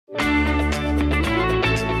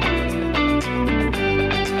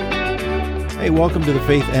Hey, welcome to the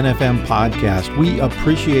Faith NFM podcast. We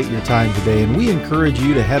appreciate your time today, and we encourage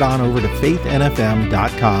you to head on over to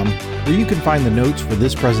faithnfm.com, where you can find the notes for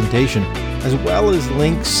this presentation, as well as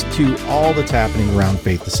links to all that's happening around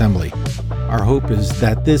Faith Assembly. Our hope is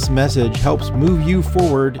that this message helps move you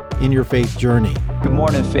forward in your faith journey. Good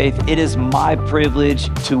morning, Faith. It is my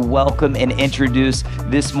privilege to welcome and introduce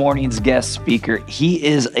this morning's guest speaker. He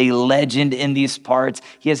is a legend in these parts.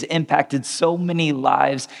 He has impacted so many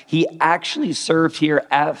lives. He actually served here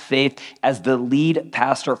at Faith as the lead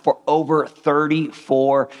pastor for over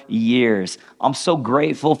 34 years. I'm so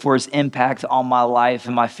grateful for his impact on my life,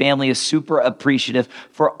 and my family is super appreciative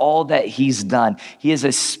for all that he's done. He is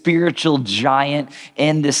a spiritual giant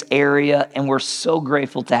in this area, and we're so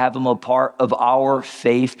grateful to have him a part of our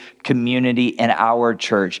faith community and our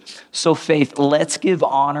church. So Faith, let's give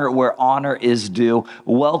honor where honor is due.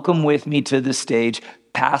 Welcome with me to the stage,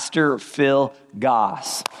 Pastor Phil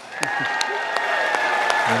Goss.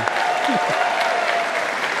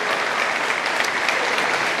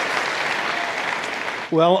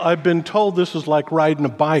 Well, I've been told this is like riding a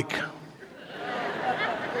bike.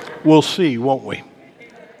 We'll see, won't we?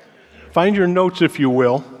 Find your notes, if you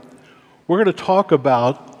will. We're going to talk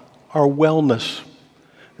about our wellness.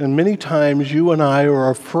 And many times you and I are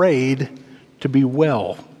afraid to be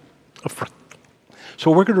well.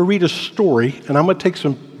 So we're going to read a story, and I'm going to take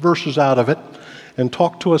some verses out of it and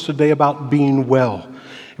talk to us today about being well.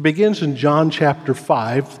 It begins in John chapter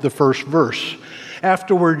 5, the first verse.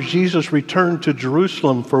 Afterwards, Jesus returned to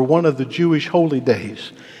Jerusalem for one of the Jewish holy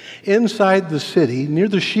days. Inside the city, near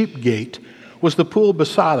the sheep gate, was the pool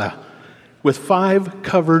Bethesda with 5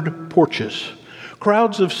 covered porches.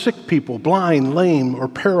 Crowds of sick people, blind, lame, or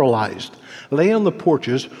paralyzed, lay on the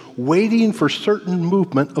porches waiting for certain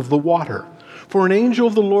movement of the water. For an angel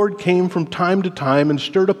of the Lord came from time to time and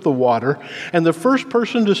stirred up the water, and the first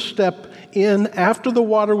person to step in after the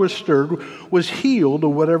water was stirred was healed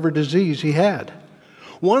of whatever disease he had.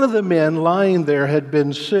 One of the men lying there had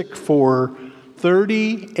been sick for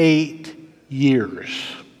 38 years.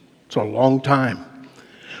 It's a long time.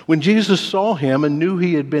 When Jesus saw him and knew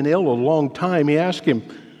he had been ill a long time, he asked him,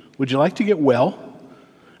 "Would you like to get well?"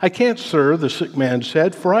 "I can't, sir," the sick man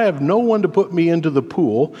said, "for I have no one to put me into the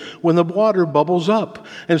pool when the water bubbles up,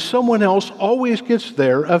 and someone else always gets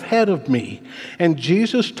there ahead of me." And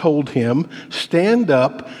Jesus told him, "Stand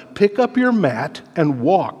up, pick up your mat, and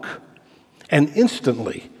walk." And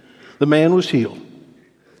instantly, the man was healed.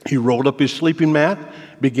 He rolled up his sleeping mat,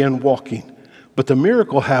 began walking. But the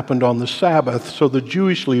miracle happened on the Sabbath, so the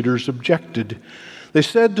Jewish leaders objected. They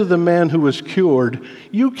said to the man who was cured,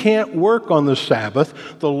 "You can't work on the Sabbath.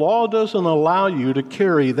 The law doesn't allow you to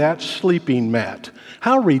carry that sleeping mat."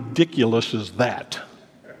 How ridiculous is that?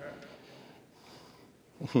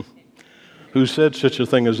 Who said such a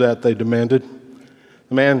thing as that, they demanded.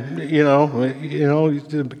 The man,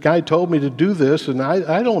 the guy told me to do this, and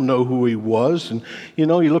I don't know who he was. And, he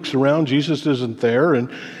looks around, Jesus isn't there. And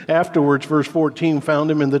afterwards, verse 14,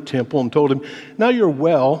 found him in the temple and told him, "Now you're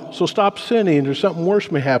well, so stop sinning, or something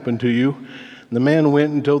worse may happen to you." And the man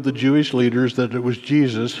went and told the Jewish leaders that it was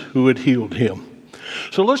Jesus who had healed him.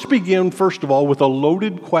 So let's begin, first of all, with a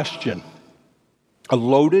loaded question. A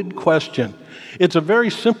loaded question. It's a very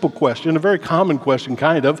simple question, a very common question,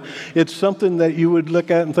 kind of. It's something that you would look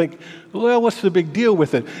at and think, well, what's the big deal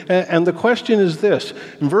with it? And the question is this.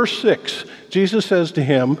 In verse 6, Jesus says to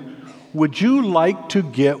him, "Would you like to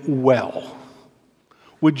get well?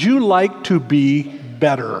 Would you like to be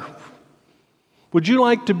better? Would you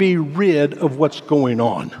like to be rid of what's going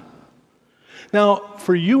on?" Now,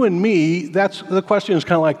 for you and me, the question is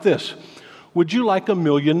kind of like this. Would you like $1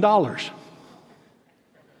 million?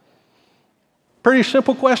 Pretty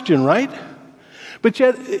simple question, right? But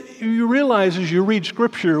yet, you realize as you read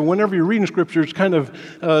Scripture, whenever you're reading Scripture, it's kind of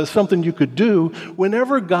something you could do.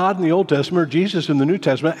 Whenever God in the Old Testament, or Jesus in the New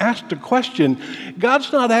Testament, asked a question,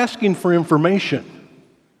 God's not asking for information.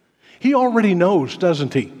 He already knows,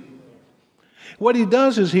 doesn't he? What he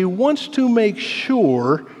does is he wants to make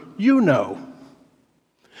sure you know.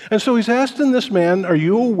 And so he's asking this man, "Are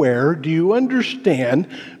you aware? Do you understand?"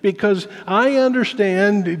 Because I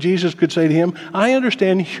understand, Jesus could say to him, "I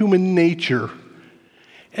understand human nature.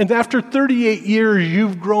 And after 38 years,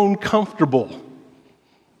 you've grown comfortable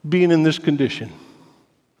being in this condition."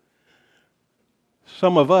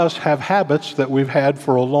 Some of us have habits that we've had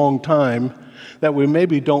for a long time that we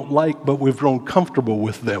maybe don't like, but we've grown comfortable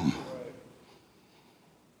with them.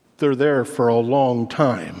 They're there for a long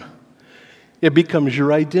time. It becomes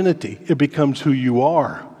your identity. It becomes who you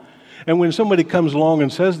are. And when somebody comes along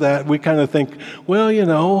and says that, we kind of think, well,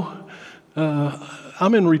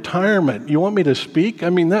 I'm in retirement. You want me to speak? I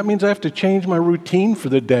mean, that means I have to change my routine for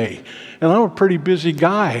the day. And I'm a pretty busy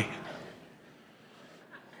guy.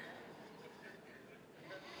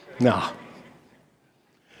 No.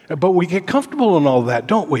 But we get comfortable in all that,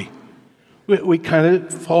 don't we? We kind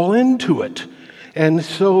of fall into it. And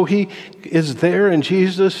so he is there, and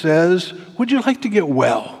Jesus says, would you like to get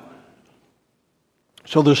well?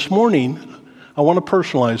 So this morning, I want to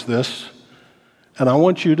personalize this, and I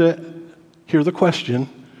want you to hear the question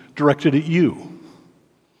directed at you.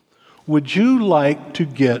 Would you like to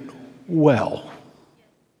get well?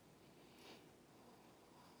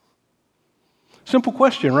 Simple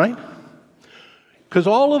question, right? Because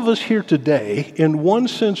all of us here today, in one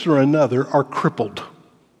sense or another, are crippled.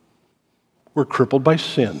 We're crippled by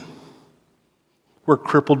sin. We're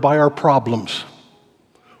crippled by our problems.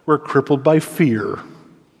 We're crippled by fear.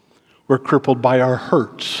 We're crippled by our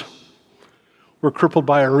hurts. We're crippled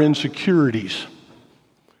by our insecurities.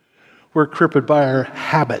 We're crippled by our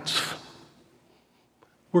habits.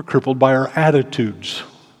 We're crippled by our attitudes.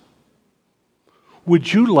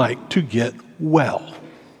 Would you like to get well?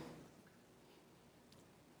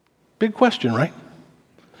 Big question, right?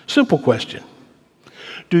 Simple question.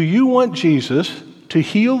 Do you want Jesus to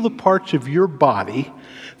heal the parts of your body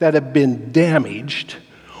that have been damaged,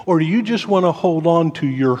 or do you just want to hold on to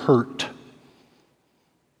your hurt?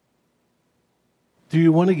 Do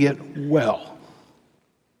you want to get well?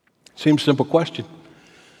 Seems simple question.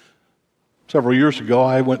 Several years ago,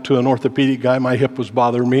 I went to an orthopedic guy. My hip was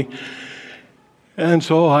bothering me. And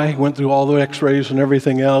so I went through all the x-rays and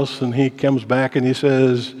everything else, and he comes back and he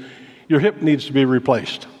says, your hip needs to be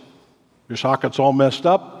replaced. Your socket's all messed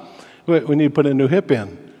up. We need to put a new hip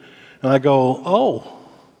in. And I go, oh,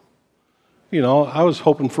 I was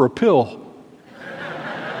hoping for a pill.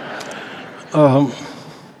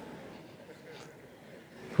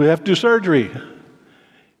 We have to do surgery.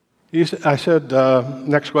 I said,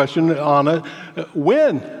 next question on it,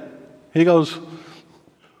 when? He goes,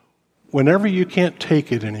 whenever you can't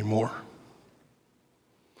take it anymore.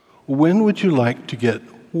 When would you like to get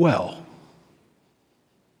well?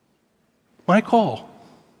 My call.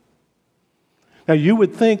 Now, you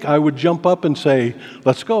would think I would jump up and say,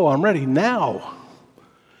 let's go, I'm ready now.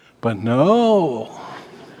 But no.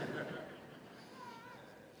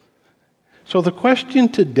 So the question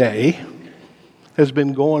today has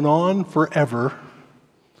been going on forever.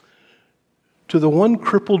 To the one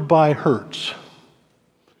crippled by hurts,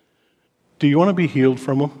 do you want to be healed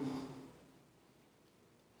from them?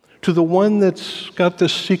 To the one that's got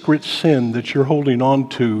this secret sin that you're holding on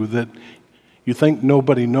to that you think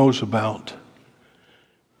nobody knows about,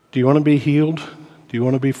 do you want to be healed? Do you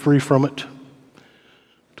want to be free from it?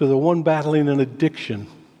 To the one battling an addiction,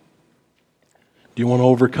 do you want to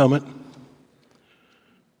overcome it?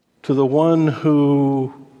 To the one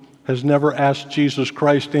who has never asked Jesus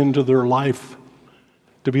Christ into their life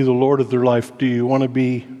to be the Lord of their life, do you want to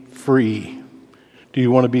be free? Do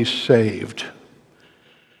you want to be saved?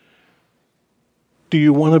 Do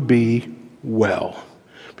you want to be well?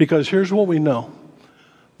 Because here's what we know.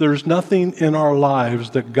 There's nothing in our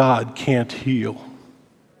lives that God can't heal.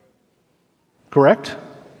 Correct?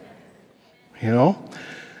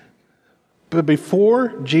 But before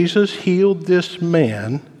Jesus healed this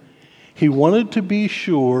man, he wanted to be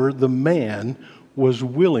sure the man was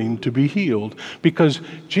willing to be healed. Because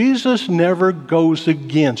Jesus never goes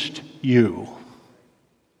against you.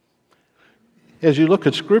 As you look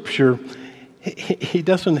at Scripture, he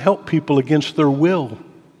doesn't help people against their will.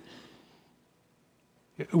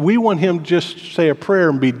 We want him to just say a prayer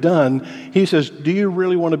and be done. He says, do you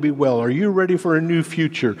really want to be well? Are you ready for a new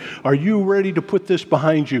future? Are you ready to put this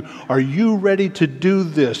behind you? Are you ready to do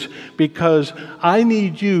this? Because I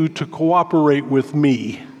need you to cooperate with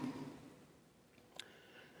me.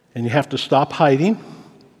 And you have to stop hiding.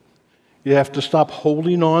 You have to stop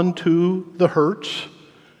holding on to the hurts.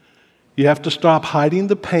 You have to stop hiding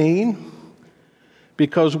the pain.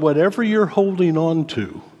 Because whatever you're holding on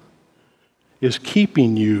to is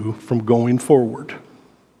keeping you from going forward.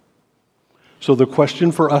 So the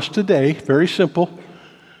question for us today, very simple,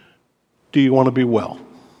 do you want to be well?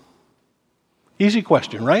 Easy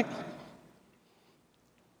question, right?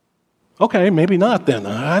 Okay, maybe not then.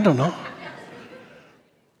 I don't know.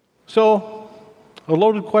 So, a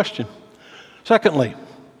loaded question. Secondly,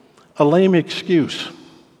 a lame excuse.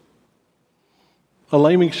 A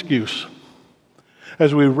lame excuse.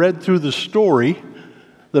 As we read through the story,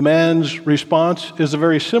 the man's response is a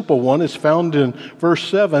very simple one. It's found in verse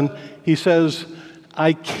 7. He says,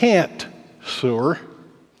 I can't, sir.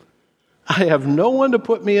 I have no one to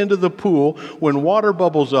put me into the pool when water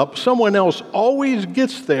bubbles up. Someone else always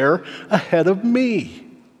gets there ahead of me.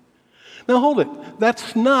 Now hold it.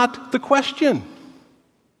 That's not the question.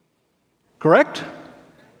 Correct?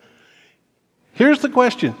 Here's the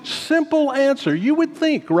question. Simple answer. You would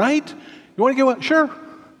think, right? You want to get what? Sure.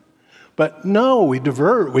 But no, we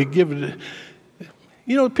divert. We give it.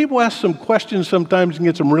 People ask some questions sometimes and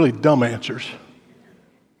get some really dumb answers.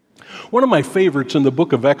 One of my favorites in the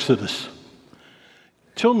book of Exodus.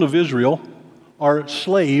 Children of Israel are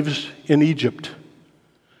slaves in Egypt.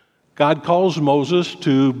 God calls Moses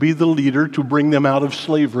to be the leader to bring them out of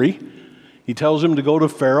slavery. He tells him to go to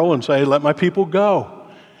Pharaoh and say, let my people go.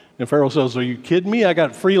 And Pharaoh says, are you kidding me? I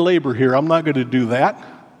got free labor here. I'm not going to do that.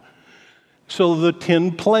 So the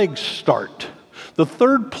 10 plagues start. The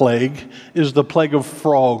third plague is the plague of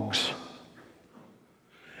frogs.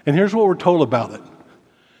 And here's what we're told about it.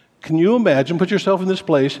 Can you imagine, put yourself in this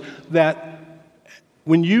place, that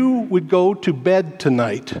when you would go to bed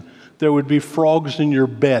tonight, there would be frogs in your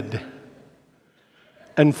bed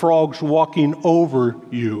and frogs walking over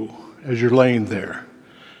you as you're laying there.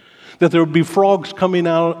 That there would be frogs coming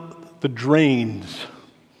out the drains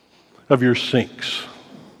of your sinks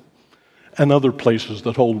and other places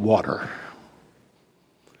that hold water.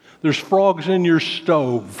 There's frogs in your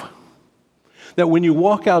stove. That when you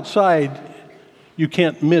walk outside, you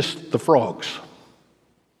can't miss the frogs.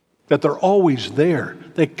 That they're always there.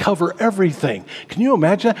 They cover everything. Can you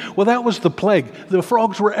imagine that? Well, that was the plague. The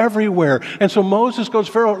frogs were everywhere. And so Moses goes,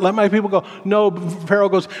 Pharaoh, let my people go. No, Pharaoh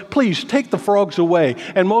goes, please take the frogs away.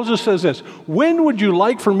 And Moses says this, when would you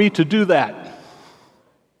like for me to do that?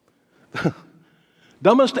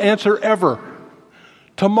 Dumbest answer ever.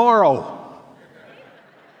 Tomorrow.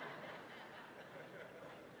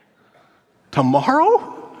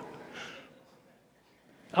 Tomorrow?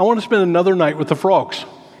 I want to spend another night with the frogs.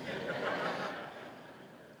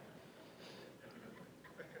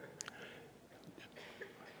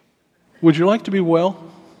 Would you like to be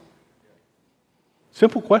well?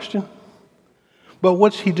 Simple question. But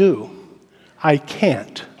what's he do? I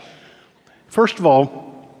can't. First of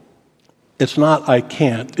all, it's not I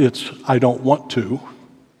can't, it's I don't want to,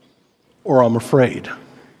 or I'm afraid.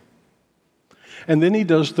 And then he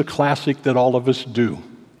does the classic that all of us do.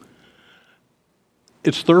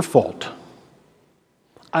 It's their fault.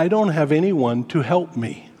 I don't have anyone to help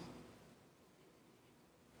me.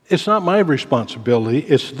 It's not my responsibility,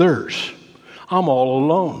 it's theirs. I'm all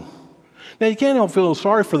alone. Now, you can't help feeling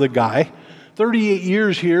sorry for the guy. 38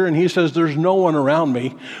 years here, and he says, there's no one around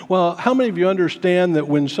me. Well, how many of you understand that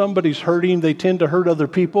when somebody's hurting, they tend to hurt other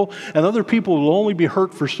people, and other people will only be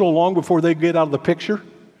hurt for so long before they get out of the picture?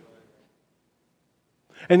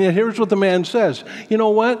 And yet here's what the man says. You know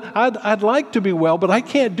what? I'd like to be well, but I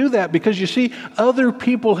can't do that because, you see, other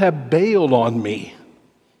people have bailed on me.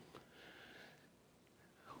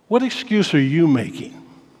 What excuse are you making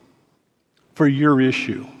for your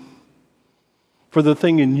issue? For the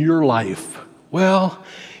thing in your life? Well,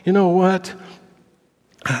 you know what?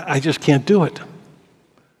 I just can't do it.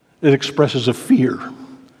 It expresses a fear.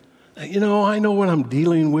 I know what I'm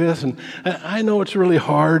dealing with, and I know it's really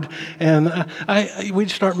hard, and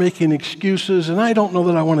we'd start making excuses, and I don't know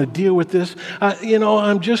that I want to deal with this.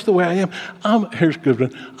 I'm just the way I am. Here's a good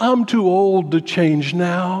one. I'm too old to change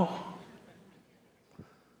now.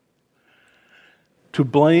 To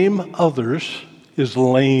blame others is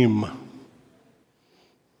lame.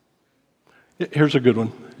 Here's a good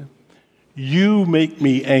one. You make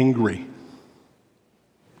me angry.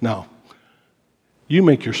 No. You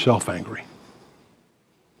make yourself angry.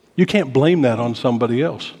 You can't blame that on somebody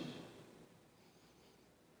else.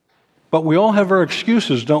 But we all have our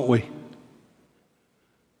excuses, don't we?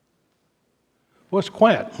 Well, it's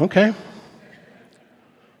quiet. Okay.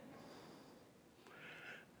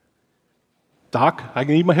 Doc, I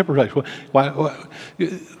can eat my hip replacement.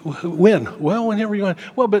 When? Well, whenever you want.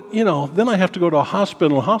 Well, but, then I have to go to a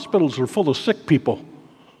hospital, and hospitals are full of sick people.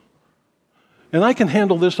 And I can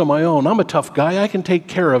handle this on my own. I'm a tough guy. I can take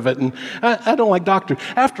care of it. And I don't like doctors.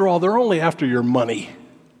 After all, they're only after your money.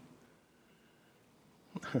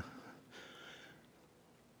 Do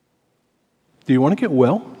you want to get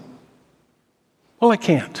well? Well, I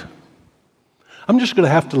can't. I'm just going to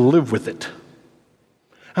have to live with it.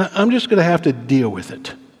 I'm just going to have to deal with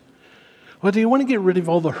it. Well, do you want to get rid of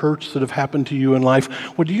all the hurts that have happened to you in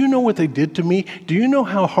life? Well, do you know what they did to me? Do you know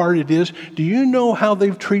how hard it is? Do you know how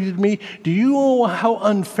they've treated me? Do you know how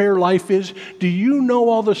unfair life is? Do you know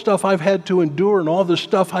all the stuff I've had to endure and all the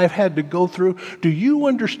stuff I've had to go through? Do you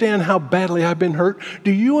understand how badly I've been hurt?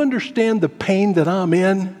 Do you understand the pain that I'm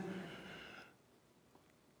in?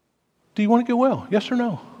 Do you want to get well? Yes or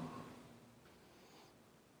no?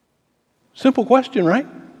 Simple question, right?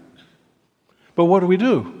 But what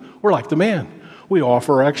do? We're like the man. We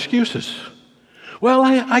offer our excuses. Well,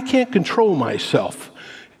 I can't control myself.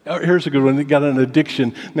 Here's a good one. They got an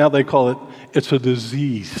addiction. Now they call it's a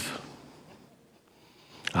disease.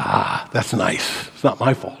 That's nice. It's not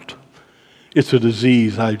my fault. It's a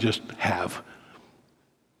disease I just have.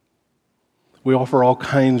 We offer all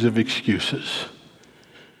kinds of excuses.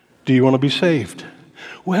 Do you want to be saved?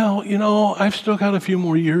 Well, I've still got a few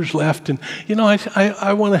more years left, and,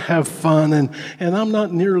 I want to have fun, and I'm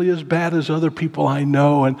not nearly as bad as other people I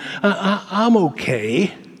know, and I'm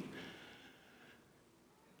okay.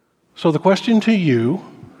 So the question to you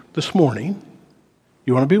this morning,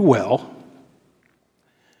 you want to be well,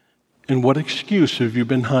 and what excuse have you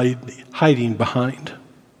been hiding behind?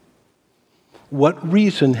 What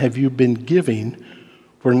reason have you been giving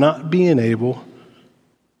for not being able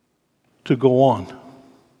to go on?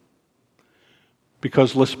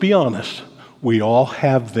 Because let's be honest, we all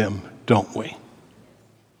have them, don't we?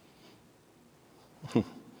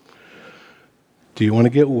 Do you want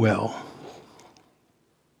to get well?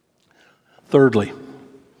 Thirdly,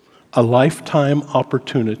 a lifetime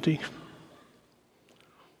opportunity.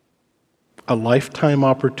 A lifetime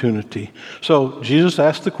opportunity. So Jesus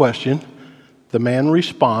asked the question. The man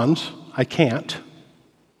responds, I can't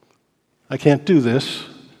do this.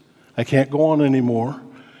 I can't go on anymore.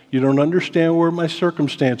 You don't understand where my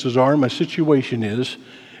circumstances are, my situation is.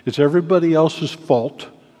 It's everybody else's fault.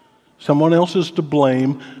 Someone else is to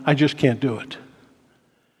blame. I just can't do it.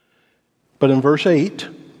 But in verse 8,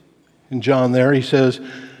 in John there, he says,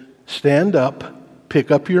 stand up,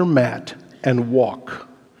 pick up your mat, and walk.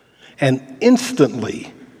 And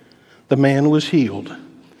instantly, the man was healed.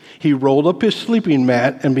 He rolled up his sleeping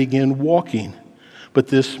mat and began walking. But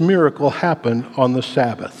this miracle happened on the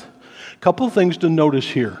Sabbath. A couple of things to notice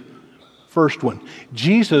here. First one,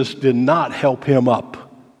 Jesus did not help him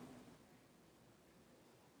up.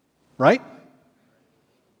 Right?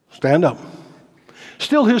 Stand up.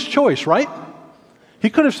 Still his choice, right?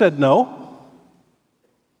 He could have said no.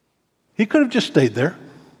 He could have just stayed there.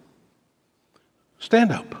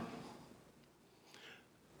 Stand up.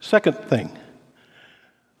 Second thing,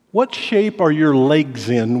 what shape are your legs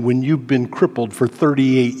in when you've been crippled for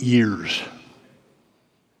 38 years?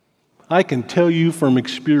 I can tell you from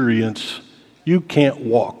experience, you can't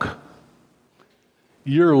walk.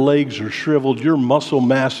 Your legs are shriveled, your muscle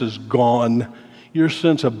mass is gone, your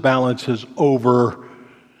sense of balance is over.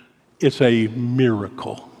 It's a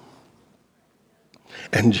miracle.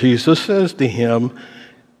 And Jesus says to him,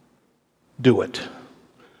 do it.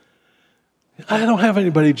 I don't have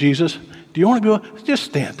anybody, Jesus. Do you want to go? Just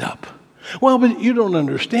stand up. Well, but you don't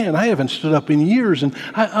understand. I haven't stood up in years, and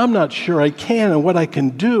I'm not sure I can and what I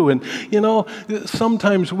can do. And,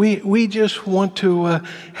 sometimes we just want to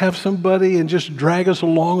have somebody and just drag us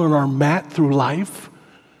along on our mat through life,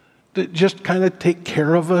 to just kind of take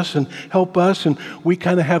care of us and help us. And we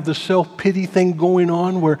kind of have the self-pity thing going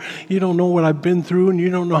on where you don't know what I've been through, and you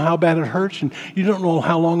don't know how bad it hurts, and you don't know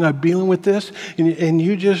how long I've been dealing with this, and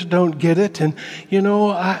you just don't get it. And,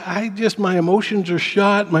 my emotions are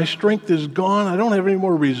shot. My strength is gone. I don't have any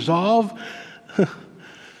more resolve.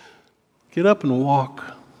 Get up and walk.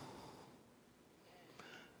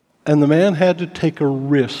 And the man had to take a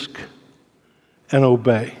risk and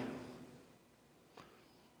obey.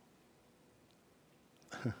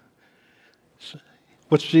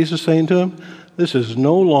 What's Jesus saying to him? This is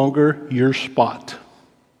no longer your spot.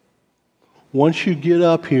 Once you get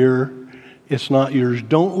up here, it's not yours.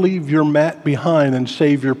 Don't leave your mat behind and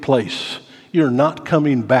save your place. You're not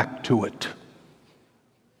coming back to it.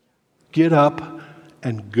 Get up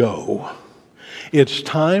and go. It's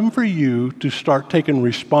time for you to start taking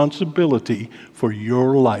responsibility for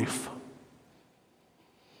your life.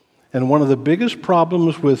 And one of the biggest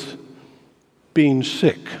problems with being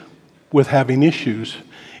sick, with having issues,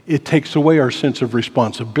 it takes away our sense of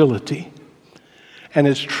responsibility. And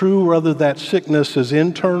it's true whether that sickness is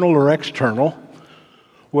internal or external,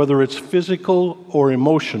 whether it's physical or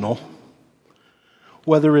emotional,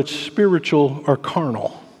 whether it's spiritual or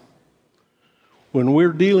carnal. When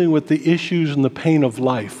we're dealing with the issues and the pain of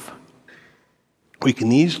life, we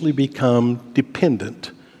can easily become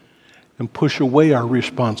dependent and push away our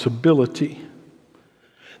responsibility.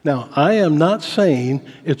 Now, I am not saying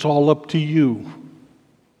it's all up to you.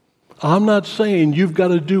 I'm not saying you've got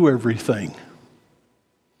to do everything.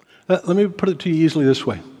 Let me put it to you easily this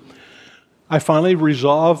way. I finally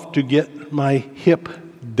resolved to get my hip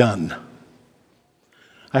done.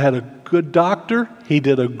 I had a good doctor. He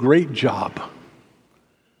did a great job.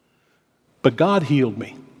 But God healed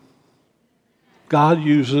me. God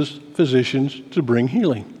uses physicians to bring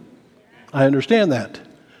healing. I understand that.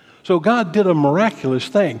 So God did a miraculous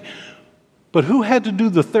thing. But who had to do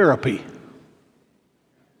the therapy?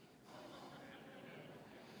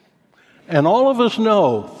 And all of us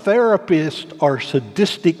know therapists are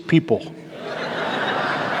sadistic people.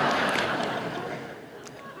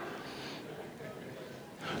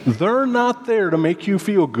 They're not there to make you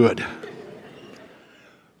feel good.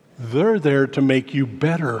 They're there to make you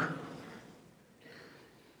better.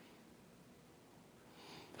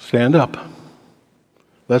 Stand up.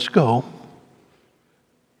 Let's go.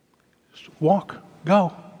 Walk.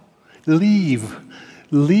 Go. Leave.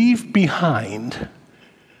 Leave behind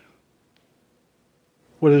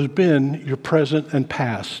what has been your present and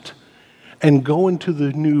past and go into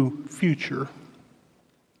the new future.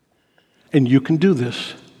 And you can do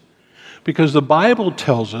this because the Bible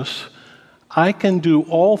tells us I can do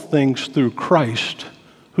all things through Christ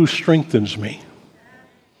who strengthens me.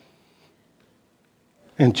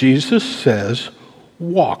 And Jesus says,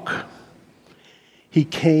 walk. He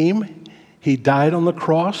came, He died on the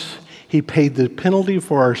cross, He paid the penalty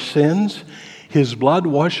for our sins. His blood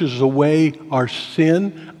washes away our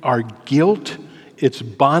sin, our guilt, its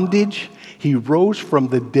bondage. He rose from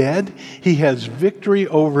the dead. He has victory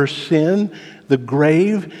over sin, the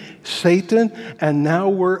grave, Satan, and now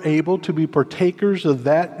we're able to be partakers of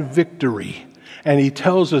that victory. And He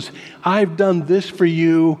tells us, I've done this for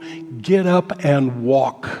you. Get up and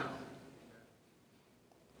walk.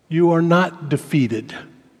 You are not defeated.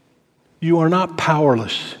 You are not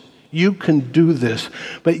powerless. You can do this.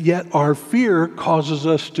 But yet our fear causes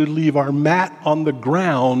us to leave our mat on the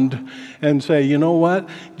ground and say, you know what?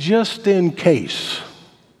 Just in case.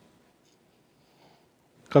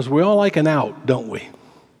 Because we all like an out, don't we?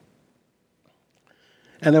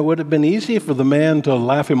 And it would have been easy for the man to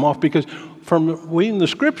laugh him off because from reading the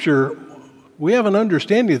scripture, we have an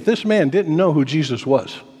understanding that this man didn't know who Jesus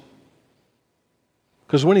was.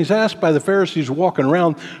 Because when he's asked by the Pharisees walking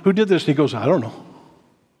around, who did this? And he goes, I don't know.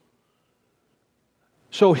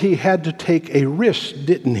 So he had to take a risk,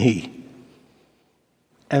 didn't he?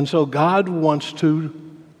 And so God wants to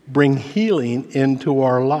bring healing into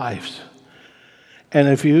our lives. And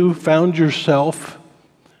if you found yourself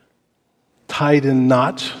tied in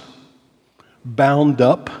knots, bound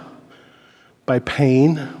up by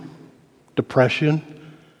pain, depression,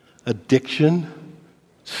 addiction,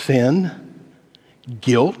 sin,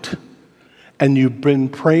 guilt, and you've been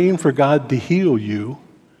praying for God to heal you,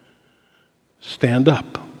 stand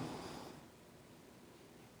up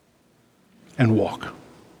and walk.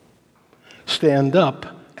 Stand up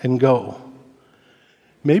and go.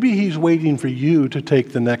 Maybe He's waiting for you to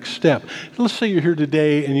take the next step. Let's say you're here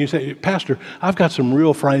today and you say, Pastor, I've got some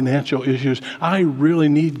real financial issues. I really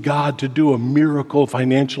need God to do a miracle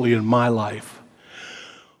financially in my life.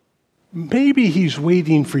 Maybe He's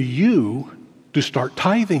waiting for you to start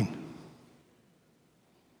tithing.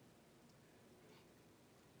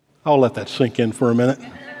 I'll let that sink in for a minute.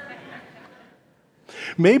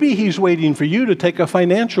 Maybe He's waiting for you to take a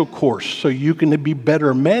financial course so you can be a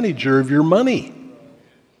better manager of your money.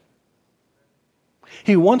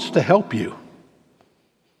 He wants to help you.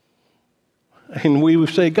 And we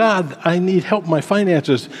say, God, I need help in my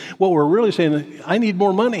finances. What we're really saying, I need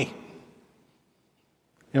more money.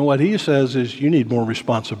 And what He says is, you need more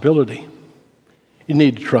responsibility. You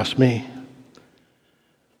need to trust me.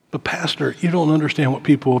 But Pastor, you don't understand what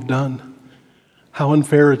people have done, how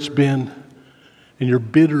unfair it's been, and you're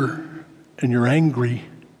bitter and you're angry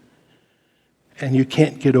and you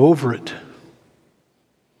can't get over it.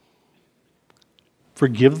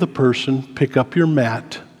 Forgive the person, pick up your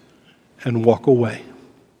mat, and walk away.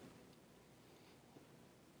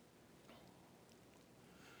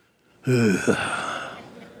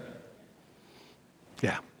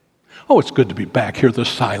 Yeah. Oh, it's good to be back. Hear the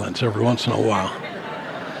silence every once in a while.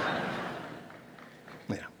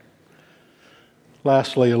 Yeah.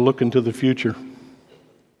 Lastly, a look into the future.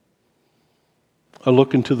 A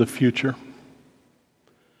look into the future.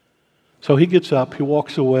 So he gets up, he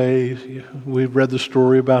walks away. We've read the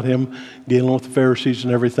story about him dealing with the Pharisees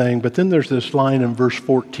and everything. But then there's this line in verse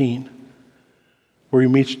 14 where he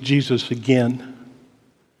meets Jesus again.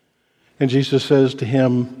 And Jesus says to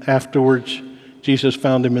him afterwards, Jesus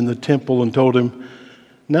found him in the temple and told him,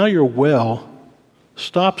 now you're well.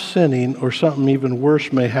 Stop sinning or something even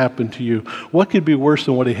worse may happen to you. What could be worse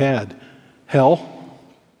than what he had? Hell?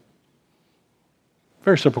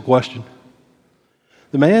 Very simple question.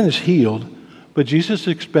 The man is healed, but Jesus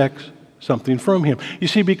expects something from him. You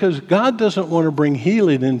see, because God doesn't want to bring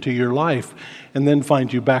healing into your life and then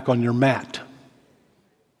find you back on your mat.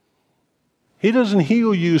 He doesn't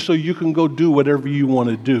heal you so you can go do whatever you want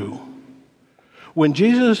to do. When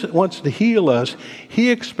Jesus wants to heal us,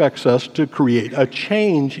 he expects us to create a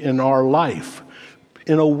change in our life,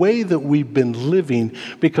 in a way that we've been living,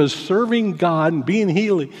 because serving God and being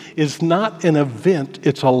healed is not an event,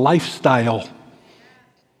 it's a lifestyle.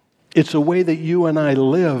 It's a way that you and I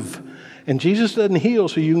live. And Jesus doesn't heal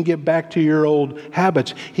so you can get back to your old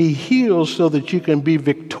habits. He heals so that you can be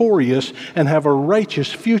victorious and have a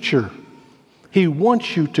righteous future. He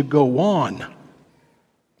wants you to go on.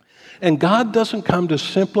 And God doesn't come to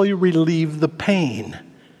simply relieve the pain.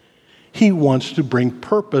 He wants to bring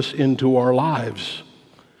purpose into our lives.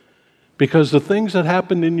 Because the things that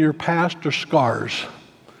happened in your past are scars.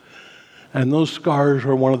 And those scars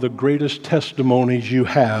are one of the greatest testimonies you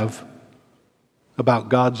have about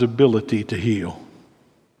God's ability to heal.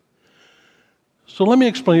 So let me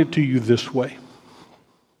explain it to you this way.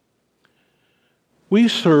 We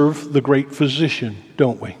serve the great physician,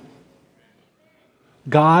 don't we?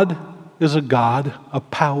 God is a God of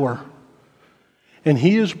power. And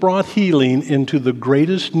he has brought healing into the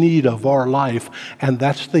greatest need of our life, and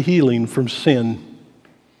that's the healing from sin.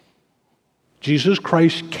 Jesus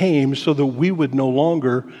Christ came so that we would no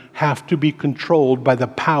longer have to be controlled by the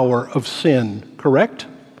power of sin, correct?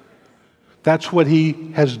 That's what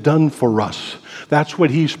he has done for us. That's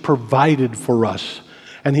what he's provided for us.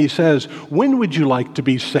 And he says, when would you like to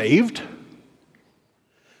be saved?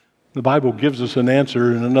 The Bible gives us an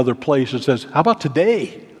answer in another place. It says, how about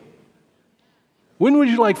today? When would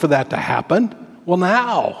you like for that to happen? Well,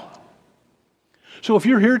 now. So if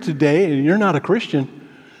you're here today and you're not a Christian,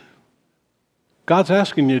 God's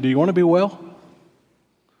asking you, do you want to be well?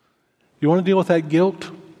 You want to deal with that guilt?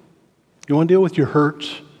 You want to deal with your hurts?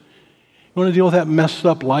 You want to deal with that messed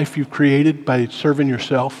up life you've created by serving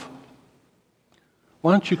yourself?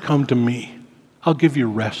 Why don't you come to me? I'll give you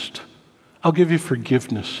rest. I'll give you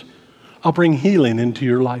forgiveness. I'll bring healing into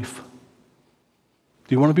your life.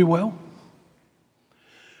 Do you want to be well?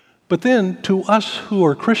 But then, to us who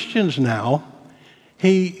are Christians now,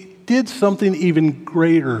 he did something even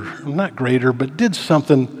greater, not greater, but did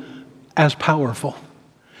something as powerful.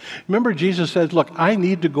 Remember, Jesus said, look, I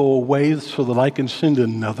need to go away so that I can send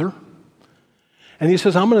another. And he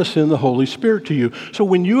says, I'm going to send the Holy Spirit to you. So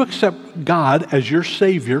when you accept God as your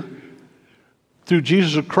Savior through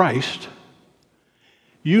Jesus Christ,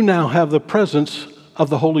 you now have the presence of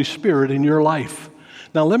the Holy Spirit in your life.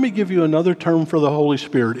 Now, let me give you another term for the Holy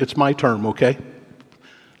Spirit. It's my term, okay?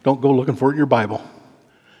 Don't go looking for it in your Bible.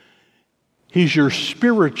 He's your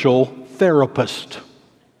spiritual therapist.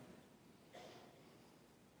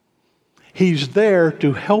 He's there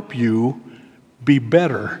to help you be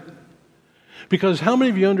better. Because how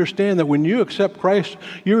many of you understand that when you accept Christ,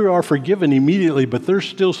 you are forgiven immediately, but there's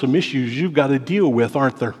still some issues you've got to deal with,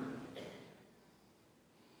 aren't there?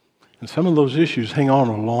 And some of those issues hang on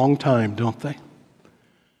a long time, don't they?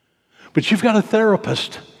 But you've got a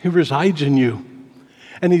therapist who resides in you,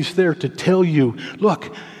 and he's there to tell you,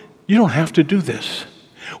 look, you don't have to do this.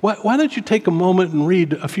 Why don't you take a moment and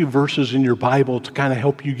read a few verses in your Bible to kind of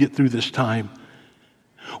help you get through this time?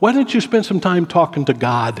 Why don't you spend some time talking to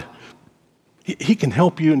God? He can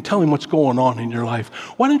help you and tell him what's going on in your life.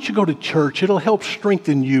 Why don't you go to church? It'll help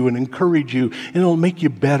strengthen you and encourage you, and it'll make you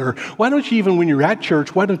better. Why don't you, even when you're at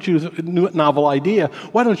church, why don't you, novel idea,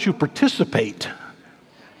 why don't you participate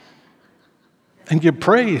and give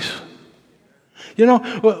praise? You know,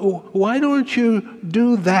 why don't you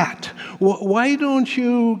do that? Why don't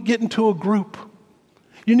you get into a group?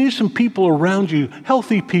 You need some people around you,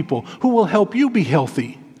 healthy people, who will help you be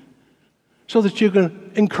healthy so that you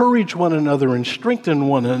can encourage one another and strengthen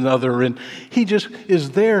one another. And he just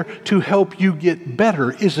is there to help you get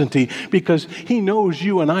better, isn't he? Because he knows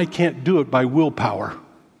you and I can't do it by willpower.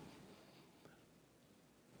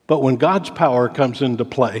 But when God's power comes into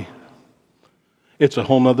play, it's a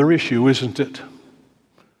whole other issue, isn't it?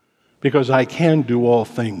 Because I can do all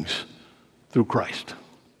things through Christ.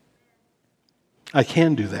 I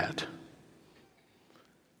can do that.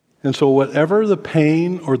 And so whatever the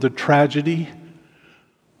pain or the tragedy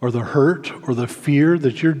or the hurt or the fear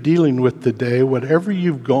that you're dealing with today, whatever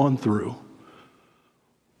you've gone through,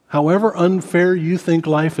 however unfair you think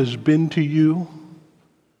life has been to you,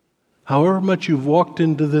 however much you've walked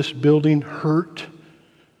into this building hurt,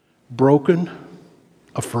 broken,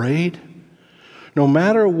 afraid, no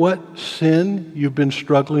matter what sin you've been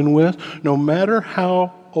struggling with, no matter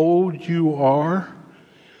how old you are,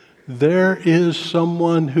 there is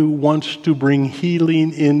someone who wants to bring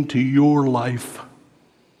healing into your life.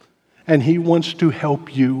 And he wants to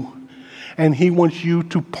help you. And he wants you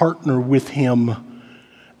to partner with him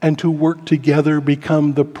and to work together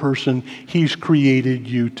become the person He's created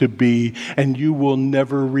you to be, and you will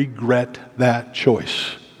never regret that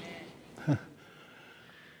choice.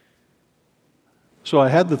 So I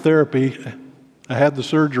had the therapy, I had the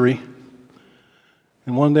surgery,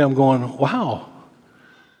 and one day I'm going, wow,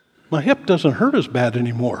 my hip doesn't hurt as bad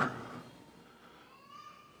anymore.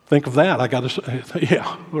 Think of that. I got to,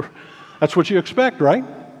 yeah, that's what you expect, right?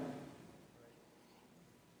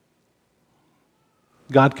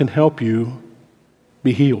 God can help you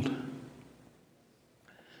be healed.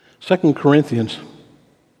 2 Corinthians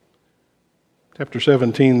chapter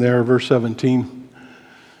 17 there, verse 17,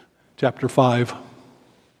 chapter 5.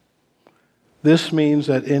 This means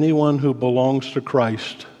that anyone who belongs to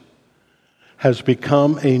Christ has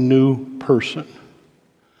become a new person.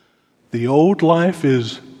 The old life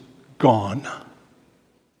is gone.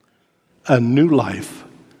 A new life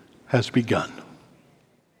has begun.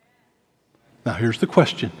 Now here's the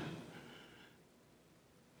question.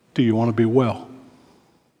 Do you want to be well?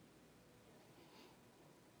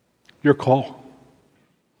 Your call.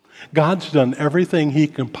 God's done everything He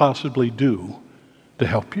can possibly do to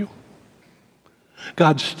help you.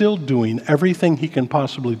 God's still doing everything He can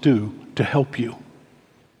possibly do to help you.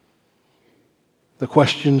 The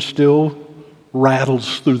question still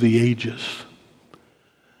rattles through the ages.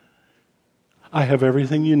 I have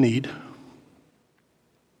everything you need.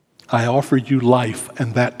 I offer you life,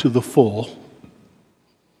 and that to the full.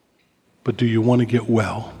 But do you want to get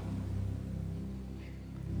well?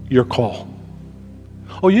 Your call.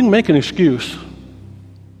 Oh, you can make an excuse.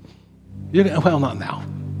 Well, not now.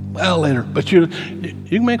 Well, later. But you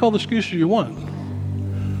can make all the excuses you want.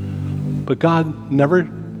 But God never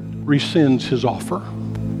rescinds His offer.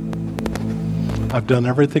 I've done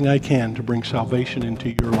everything I can to bring salvation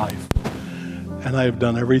into your life. And I have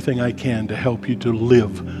done everything I can to help you to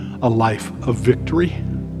live a life of victory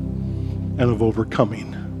and of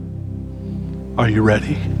overcoming. Are you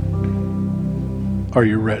ready? Are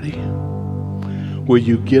you ready? Will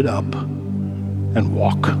you get up and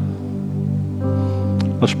walk?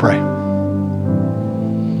 Let's pray.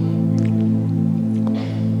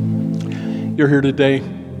 You're here today.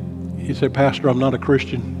 You say, Pastor, I'm not a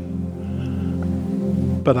Christian,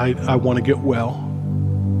 but I want to get well.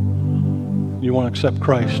 You want to accept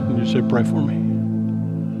Christ, and you say, pray for me.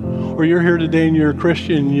 Or you're here today and you're a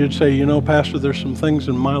Christian, and you'd say, you know, Pastor, there's some things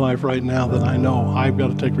in my life right now that I know I've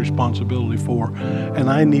got to take responsibility for,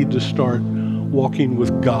 and I need to start walking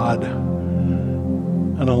with God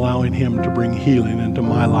and allowing Him to bring healing into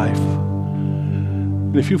my life.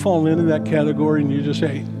 And if you fall into that category and you just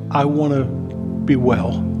say, I want to be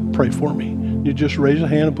well, pray for me. You just raise a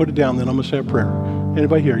hand and put it down, then I'm going to say a prayer.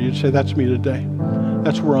 Anybody here, you'd say, that's me today.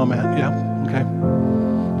 That's where I'm at. Yeah, okay.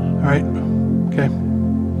 All right, okay.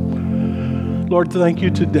 Lord, thank you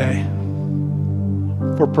today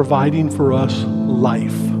for providing for us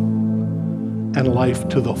life and life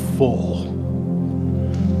to the full.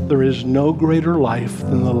 There is no greater life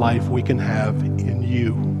than the life we can have in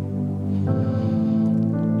you.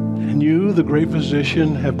 And you, the great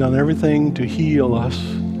physician, have done everything to heal us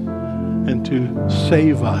and to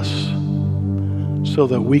save us so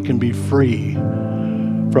that we can be free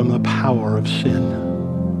from the power of sin.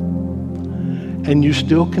 And you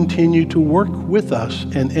still continue to work with us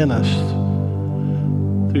and in us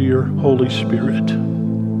through your Holy Spirit.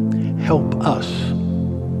 Help us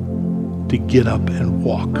to get up and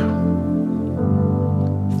walk.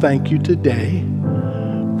 Thank you today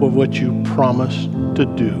for what you promised to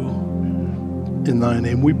do. In thy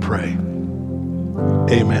name we pray.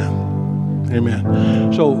 Amen.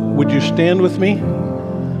 Amen. So would you stand with me?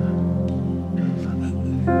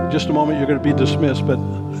 Just a moment, you're going to be dismissed, but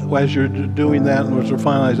as you're doing that and as we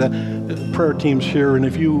finalize that, prayer team's here, and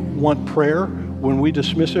if you want prayer, when we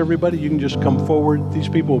dismiss everybody, you can just come forward. These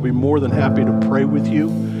people will be more than happy to pray with you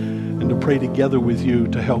and to pray together with you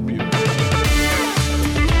to help you.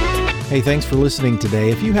 Hey, thanks for listening today.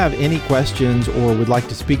 If you have any questions or would like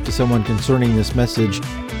to speak to someone concerning this message,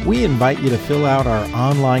 we invite you to fill out our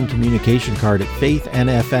online communication card at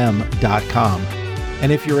faithnfm.com.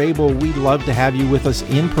 And if you're able, we'd love to have you with us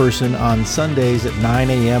in person on Sundays at 9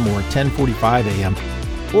 a.m. or 10:45 a.m.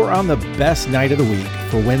 or on the best night of the week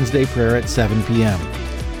for Wednesday prayer at 7 p.m.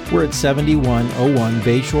 We're at 7101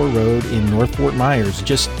 Bayshore Road in North Fort Myers,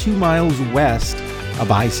 just 2 miles west of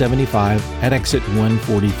I-75 at exit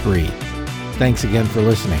 143. Thanks again for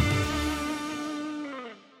listening.